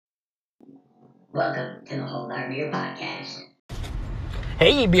Welcome to the Hold Our Beer Podcast.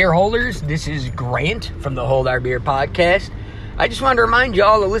 Hey, beer holders, this is Grant from the Hold Our Beer Podcast. I just wanted to remind you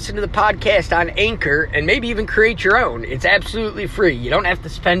all to listen to the podcast on Anchor and maybe even create your own. It's absolutely free. You don't have to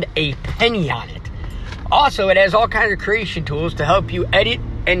spend a penny on it. Also, it has all kinds of creation tools to help you edit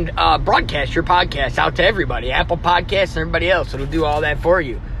and broadcast your podcast out to everybody. Apple Podcasts and everybody else. It'll do all that for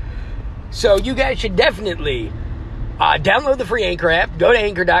you. So you guys should definitely download the free Anchor app, go to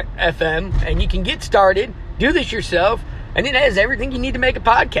anchor.fm, and you can get started, do this yourself, and it has everything you need to make a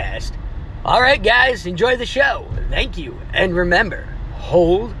podcast. All right, guys, enjoy the show. Thank you. And remember,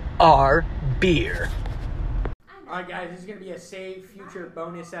 hold our beer. All right, guys, this is going to be a Save Future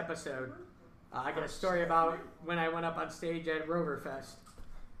bonus episode. I got a story about when I went up on stage at Roverfest.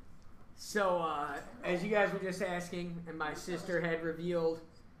 So, as you guys were just asking, and my sister had revealed,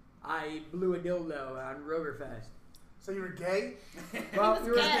 I blew a dildo on Roverfest. So you were gay? Well,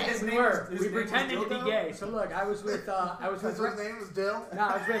 we were. We pretended to be gay. So look, I was with. So his name was Dill? No,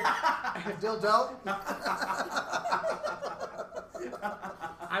 I was with. Dildo?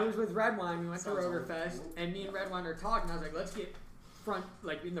 I was with Redwine. We went to Roverfest, and me and Redwine are talking. I was like, let's get front,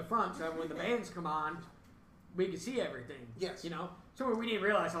 like in the front, so when the bands come on, we can see everything. Yes. You know. So we didn't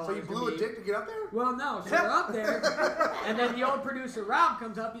realize how long. So you blew a dick to get up there? Well, no. So we're up there, and then the old producer Rob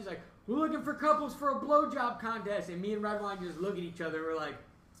comes up. He's like, "We're looking for couples for a blowjob contest," and me and Redwine just look at each other. We're like,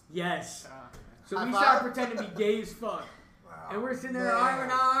 "Yes." So we start pretending to be gay as fuck, and we're sitting there arm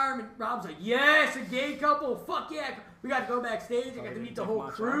in arm, and Rob's like, "Yes, a gay couple. Fuck yeah!" We got to go backstage. I got to meet the whole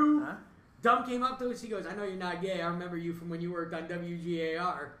crew. Dumb came up to us. He goes, "I know you're not gay. I remember you from when you worked on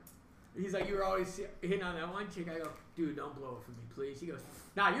WGAR." He's like, "You were always hitting on that one chick." I go, "Dude, don't blow it for me, please." He goes,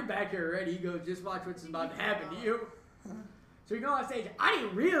 "Nah, you're back here already." He goes, "Just watch what's about to happen to you." So we go on stage. I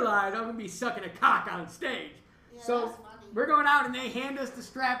didn't realize I'm going to be sucking a cock on stage. Yeah, so we're going out, and they hand us the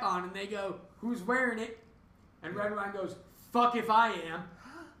strap on, and they go, "Who's wearing it?" And Redwine goes, "Fuck if I am."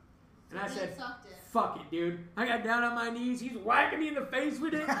 And I said, "Fuck it, dude." I got down on my knees. He's whacking me in the face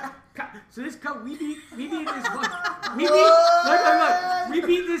with it. So this couple, we beat this one. We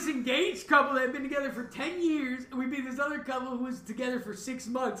beat this engaged couple that had been together for 10 years, and we beat this other couple who was together for 6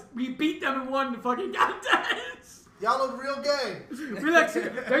 months. We beat them and won the fucking contest. Y'all look real gay.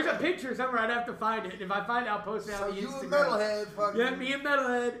 There's a picture somewhere. I'd have to find it. If I find it, I'll post it on the Instagram. So you and Metalhead fucking... Yeah, me and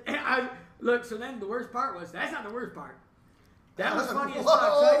Metalhead. And look, so then the worst part was, that's not the worst part. That was funny as fuck.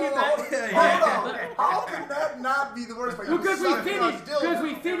 So I get back. Hold on. How can that not be the worst part? Because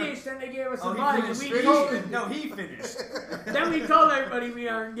we finished, and they gave us a mic. He finished. Then we told everybody we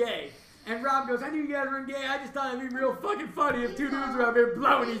aren't gay. And Rob goes, "I knew you guys weren't gay. I just thought it'd be real fucking funny if two dudes were out there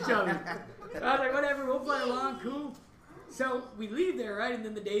blowing each other." And I was like, "Whatever, we'll play along, cool." So we leave there, right? And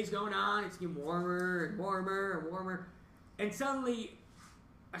then the day's going on. It's getting warmer and warmer and warmer. And suddenly,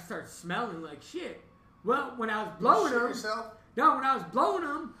 I start smelling like shit. Well, when I was blowing them... No, when I was blowing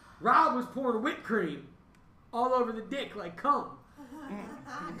them, Rob was pouring whipped cream all over the dick like cum.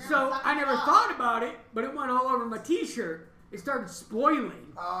 So I never thought about it, but it went all over my t-shirt. It started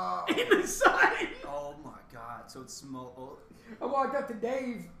spoiling in the sun. Oh my god! So it smelled. I walked up to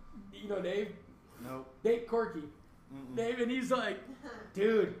Dave. You know Dave? No. Dave Corky. Dave, and he's like,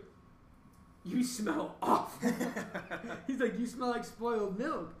 "Dude, you smell awful." He's like, "You smell like spoiled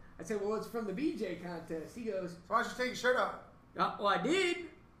milk." I said, "Well, it's from the BJ contest." He goes, "So why don't you take your shirt off?" Well, I did.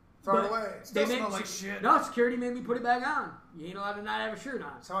 Throw it away. Still smell like shit. No, security made me put it back on. You ain't allowed to not have a shirt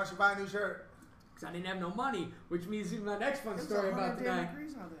on. So why don't you buy a new shirt? Because I didn't have no money, which means my next fun story about tonight.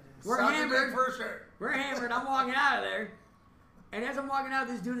 We're hammered. For a shirt. We're hammered. I'm walking out of there. And as I'm walking out,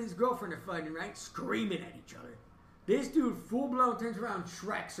 this dude and his girlfriend are fighting, right? Screaming at each other. This dude full blown turns around,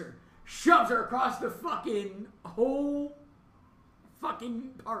 Shreks her, shoves her across the fucking whole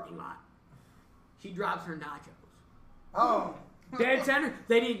fucking parking lot. She drops her nachos. Oh. Dead center.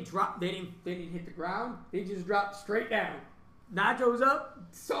 They didn't drop. They didn't hit the ground. They just dropped straight down. Nachos up.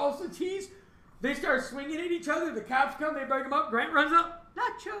 Salsa cheese. They start swinging at each other. The cops come. They break them up. Grant runs up.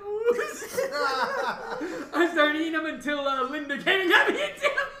 Nachos. I started eating them until Linda came and got me into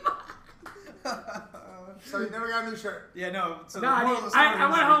them. So you never got a new shirt? Yeah, no. So no, I didn't. I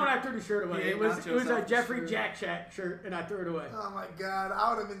went home and I threw the shirt away. Yeah, it was a Jeffrey Jack shirt, and I threw it away. Oh my god! I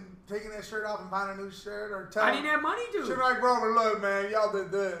would have been taking that shirt off and buying a new shirt, or I didn't have money to. Should like Rover, look, man, y'all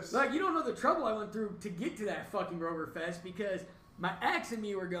did this. Like, you don't know the trouble I went through to get to that fucking Roverfest, because my ex and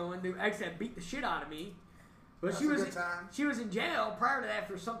me were going. The ex that beat the shit out of me, but she was in jail prior to that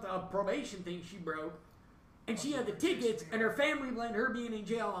for a probation thing she broke, and she had the tickets, and her family blamed her being in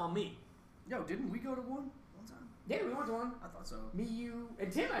jail on me. Yo, didn't we go to one time? Yeah, we went to one. I thought so. Me, you,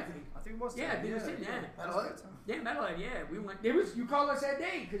 and Tim, I think. I think it was Yeah, Tim. it was Tim, yeah. That was a good time. Yeah, Metalhead, yeah. We went. It was, you called us that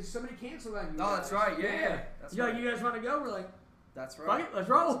day because somebody canceled on you. Oh, guys. that's right. Yeah. That's You're right. like, you guys want to go? We're like, That's fuck right. it, let's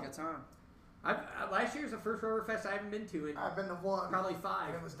roll. It was a good time. Last year's the first Roverfest I haven't been to in I've been to one. probably 5.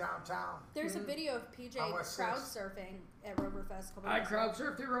 And it was downtown. There's a video of PJ I was crowd six. surfing at Roverfest. I crowd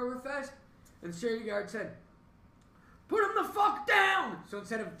surfed at Roverfest, and the security guard said, "Put him the fuck down!" So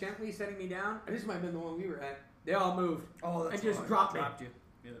instead of gently setting me down, and this might have been the one we were at, they all moved. Oh, that's and just right. dropped me. Dropped you.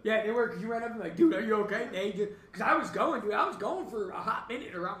 Yeah. Yeah, they were, because you ran up and like, dude, are you okay? They just, because I was going, dude, I was going for a hot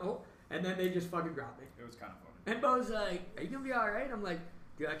minute around the whole, and then they just fucking dropped me. It was kind of funny. And Bo's like, are you going to be alright? I'm like,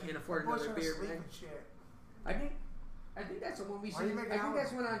 dude, I can't afford Boys another trying to beer, sleep man. and shit. I think that's the one we Why are you seen. I making think out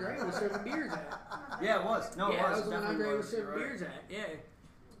that's with when Andre was serving beers at. Yeah, it was. No, yeah, it that was. was when Definitely Andre was serving You're right. beers at. Yeah.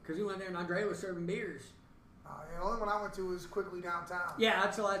 Because we went there and Andre was serving beers. The only one I went to was quickly downtown. Yeah,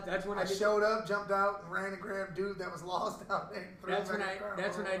 that's when I I did. showed up, jumped out, and ran and grabbed dude that was lost out there. That's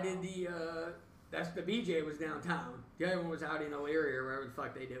when I did the. That's the BJ was downtown. The other one was out in Elyria or wherever the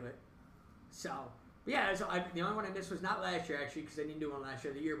fuck they do it. So yeah, the only one I missed was not last year actually because I didn't do one last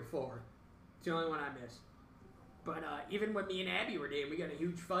year. The year before, it's the only one I missed. But even when me and Abby were dating, we got a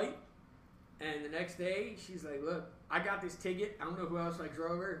huge fight. And the next day, she's like, "Look, I got this ticket. I don't know who else likes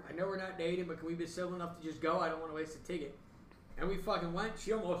Rover. I know we're not dating, but can we be civil enough to just go? I don't want to waste a ticket." And we fucking went.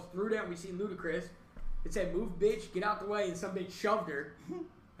 She almost threw down. We seen Ludacris. It said, "Move, bitch, get out the way," and some bitch shoved her.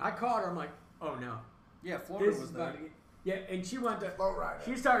 I caught her. I'm like, "Oh no, Yeah, Florida this was is there. about to get." Yeah, and she went to. Flow rider.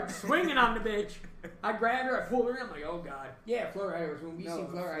 She started swinging on the bitch. I grabbed her. I pulled her in. I'm like, "Oh god, yeah, Florida was when we No, seen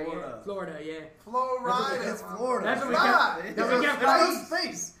Florida. Florida. Yeah, Florida, yeah." Flow rider. It's Florida. That's what we It's got. not. That's what we got. There's no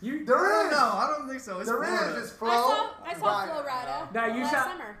space. You. There is. No, I don't think so. It's There Florida. is. It's I flow. saw rider. Florida Now you last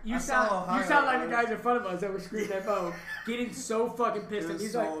sound summer. you I saw sound you Ohio, sound like the right? guys in front of us that were screaming at Bo, getting so fucking pissed. He And was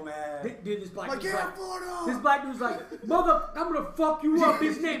he's so like, mad. dude, this black Like, dude's yeah, like, Florida. this black dude's like, "Mother, I'm gonna fuck you up.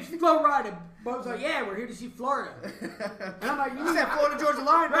 His name's Flo Rida." Bo's like, "Yeah, we're here to see Florida." And I'm like, You said Florida Georgia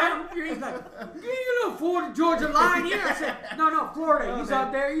line, man. Right? He's like, "You know Florida Georgia line here." I said, "No, Florida. He's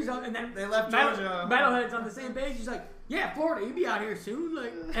out there. He's out." And then They left Georgia. Metalhead's on the same page. He's like, "Yeah, Florida. He'll be out here soon."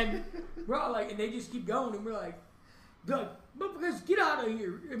 Like, and we're all like, and they just keep going, and we're like, "But because get out of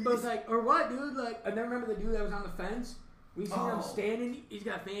here." And Bo's like, "Or what, dude?" Like, and then remember the dude that was on the fence? We see him Oh. standing. He's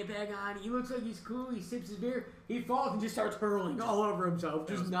got a fan pack on. He looks like he's cool. He sips his beer. He falls and just starts hurling all over himself,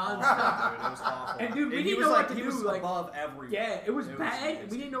 just nonstop. Dude, it was awful. And dude, we he didn't was know like, what to he do, was like- above every. Yeah, it was It was bad. amazing.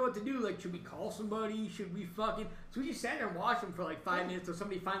 We didn't know what to do. Like, should we call somebody? Should we fucking? So we just sat there and watched him for like 5 minutes until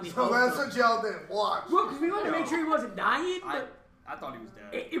somebody finally So helped that's him. what y'all did. Watch. Well, because we wanted to make sure he wasn't dying, but I thought he was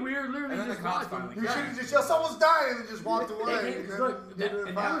dead. we were literally And then the just cops watching. finally You Yeah. should have just yelled, "Someone's dying," and just walked away. And and then look, did it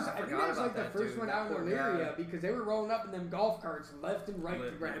and that was, fine. I think forgot that was like about the that, first dude. one out in That poor Elyria guy. because they were rolling up in them golf carts left and right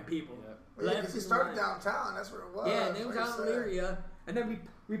to grab people. Yeah. Well, yeah, Left because it and started right. downtown. That's where it was. Yeah, and they was like out in I said. Elyria, and then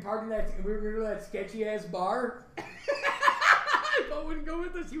we partied that. We were going to that sketchy ass bar. Bo wouldn't go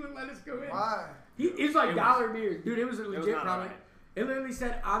with us. He wouldn't let us go in. Why? It was like dollar beers, dude. It was a was legit not product. right. It literally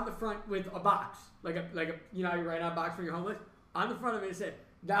said on the front with a box, like a you know how you write on a box when you're homeless. On the front of it, it said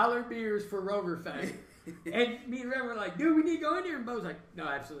dollar beers for Roverfest. And me and Rev were like, "Dude, we need to go in here." And Bo's like, "No,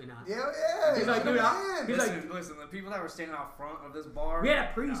 absolutely not." Yeah. He's like, "Dude, he's like, Listen, the people that were standing out front of this bar. we had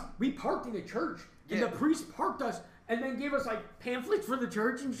a priest. No. We parked in a church, and Yeah. the priest parked us, and then gave us like pamphlets for the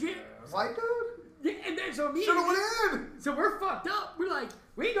church and shit. White dude? Yeah, and then so me, Should have went in. so we're fucked up. We're like,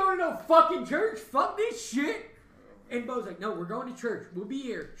 we ain't going to no fucking church. Fuck this shit. And Bo's like, "No, we're going to church. We'll be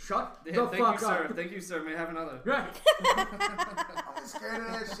here. Shut Yeah, the thank fuck you, up." sir. Thank you, sir. May I have another? Right. I'm scared of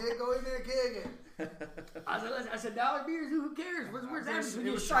that shit. Go in there, kick it. I said, dollar beers. Who cares? Where's that? When It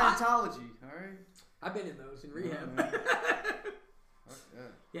you was shot? Scientology, alright? I've been in those in rehab. Yeah.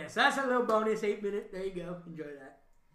 Yeah, so that's a little bonus 8 minute. There you go. Enjoy that.